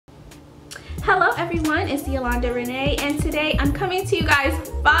Hello everyone, it's Yolanda Renee, and today I'm coming to you guys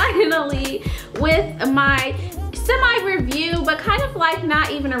finally with my semi-review, but kind of like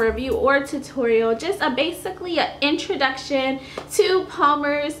not even a review or tutorial, just basically an introduction to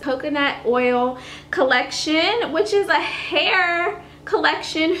Palmer's coconut oil collection, which is a hair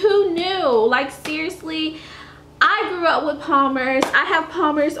collection. Who knew? Like, seriously, I grew up with Palmer's. I have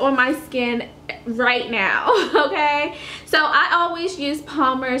Palmer's on my skin right now, okay? So I always use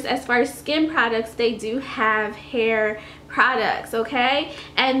Palmer's as far as skin products. They do have hair products, okay?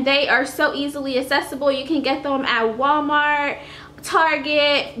 And they are so easily accessible. You can get them at Walmart,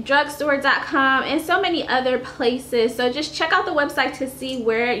 Target, drugstore.com, and so many other places. So just check out the website to see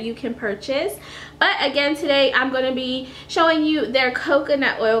where you can purchase. But again, today I'm going to be showing you their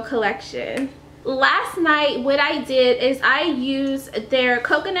coconut oil collection. Last night what I did is I used their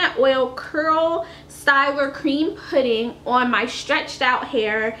coconut oil curl styler cream pudding on my stretched out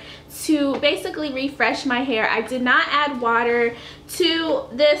hair to basically refresh my hair. I did not add water to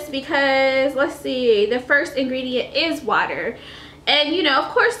this because, let's see, the first ingredient is water. And you know, of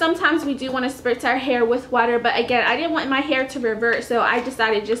course, sometimes we do want to spritz our hair with water, but again, I didn't want my hair to revert, so I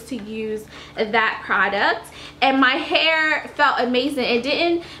decided just to use that product. And my hair felt amazing. It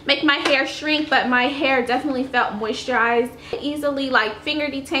didn't make my hair shrink, but my hair definitely felt moisturized. Easily like finger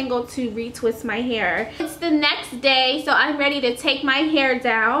detangle to retwist my hair. It's the next day, so I'm ready to take my hair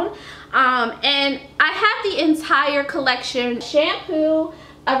down. And I have the entire collection: shampoo,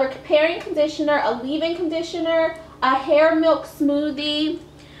 a repairing conditioner, a leave-in conditioner, a hair milk smoothie,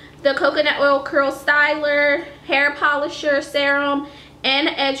 the coconut oil curl styler, hair polisher, serum, and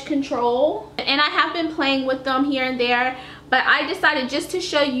edge control. And I have been playing with them here and there, but I decided just to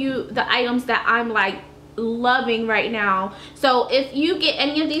show you the items that I'm like loving right now. So if you get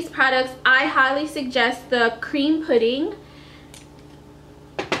any of these products, I highly suggest the cream pudding,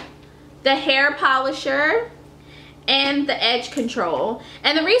 the hair polisher, and the edge control.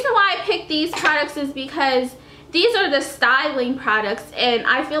 And the reason why I picked these products is because these are the styling products, and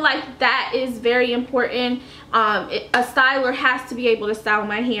I feel like that is very important. A styler has to be able to style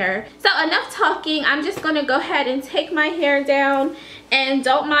my hair. So enough talking, I'm just gonna go ahead and take my hair down, and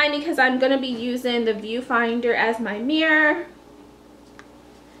don't mind me because I'm gonna be using the viewfinder as my mirror.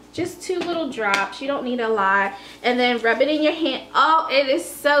 Just 2 little drops, you don't need a lot. And then rub it in your hand. Oh, it is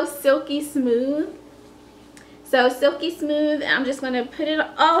so silky smooth. So silky smooth. I'm just gonna put it,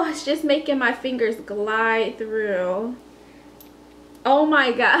 oh, it's just making my fingers glide through. Oh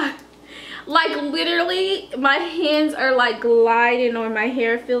my god, like literally my hands are like gliding on my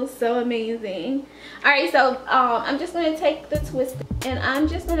hair. It feels so amazing. All right, so I'm just gonna take the twist and I'm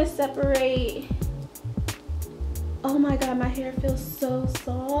just gonna separate. Oh my god, my hair feels so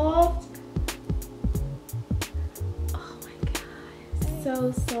soft. Oh my god,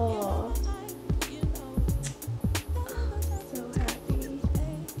 so soft.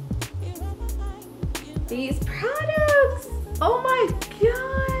 These products, oh my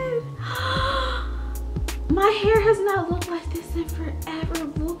god, my hair has not looked like this in forever.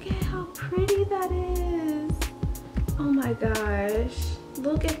 Look at how pretty that is. Oh my gosh,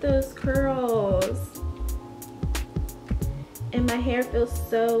 look at those curls, and my hair feels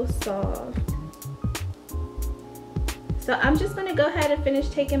so soft. So I'm just gonna go ahead and finish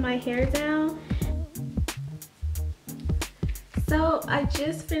taking my hair down. So I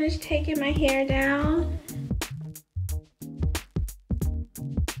just finished taking my hair down.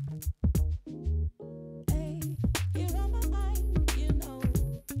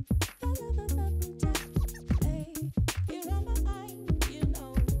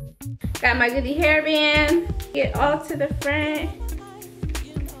 Got my goodie hairband. Get all to the front.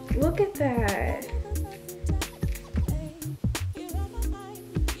 Look at that.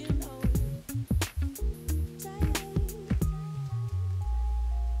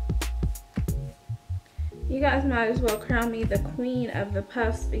 You guys might as well crown me the queen of the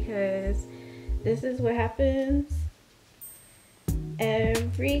puffs, because this is what happens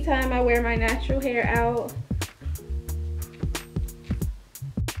every time I wear my natural hair out.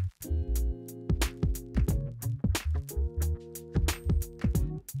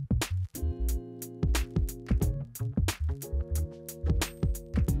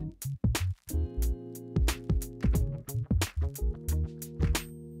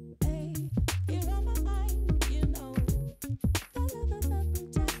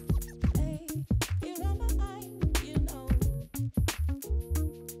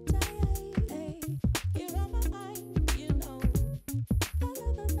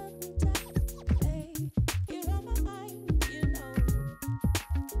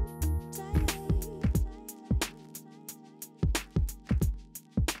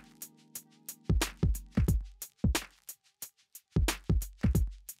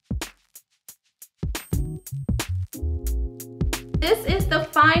 This is the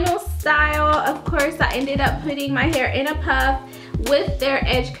final style. Of course, I ended up putting my hair in a puff with their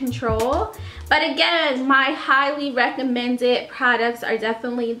edge control. But again, my highly recommended products are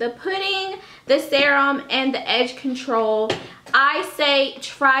definitely the pudding, the serum, and the edge control. I say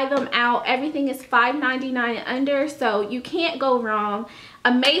try them out. Everything is $5.99 and under, so you can't go wrong.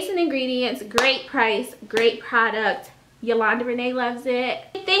 Amazing ingredients, great price, great product. Yolanda Renee loves it.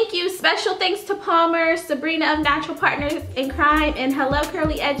 Thank you. Special thanks to Palmer, Sabrina of Natural Partners in Crime, and Hello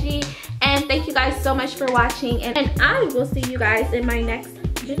Curly Edgy. And thank you guys so much for watching. And I will see you guys in my next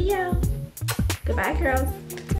video. Goodbye, girls.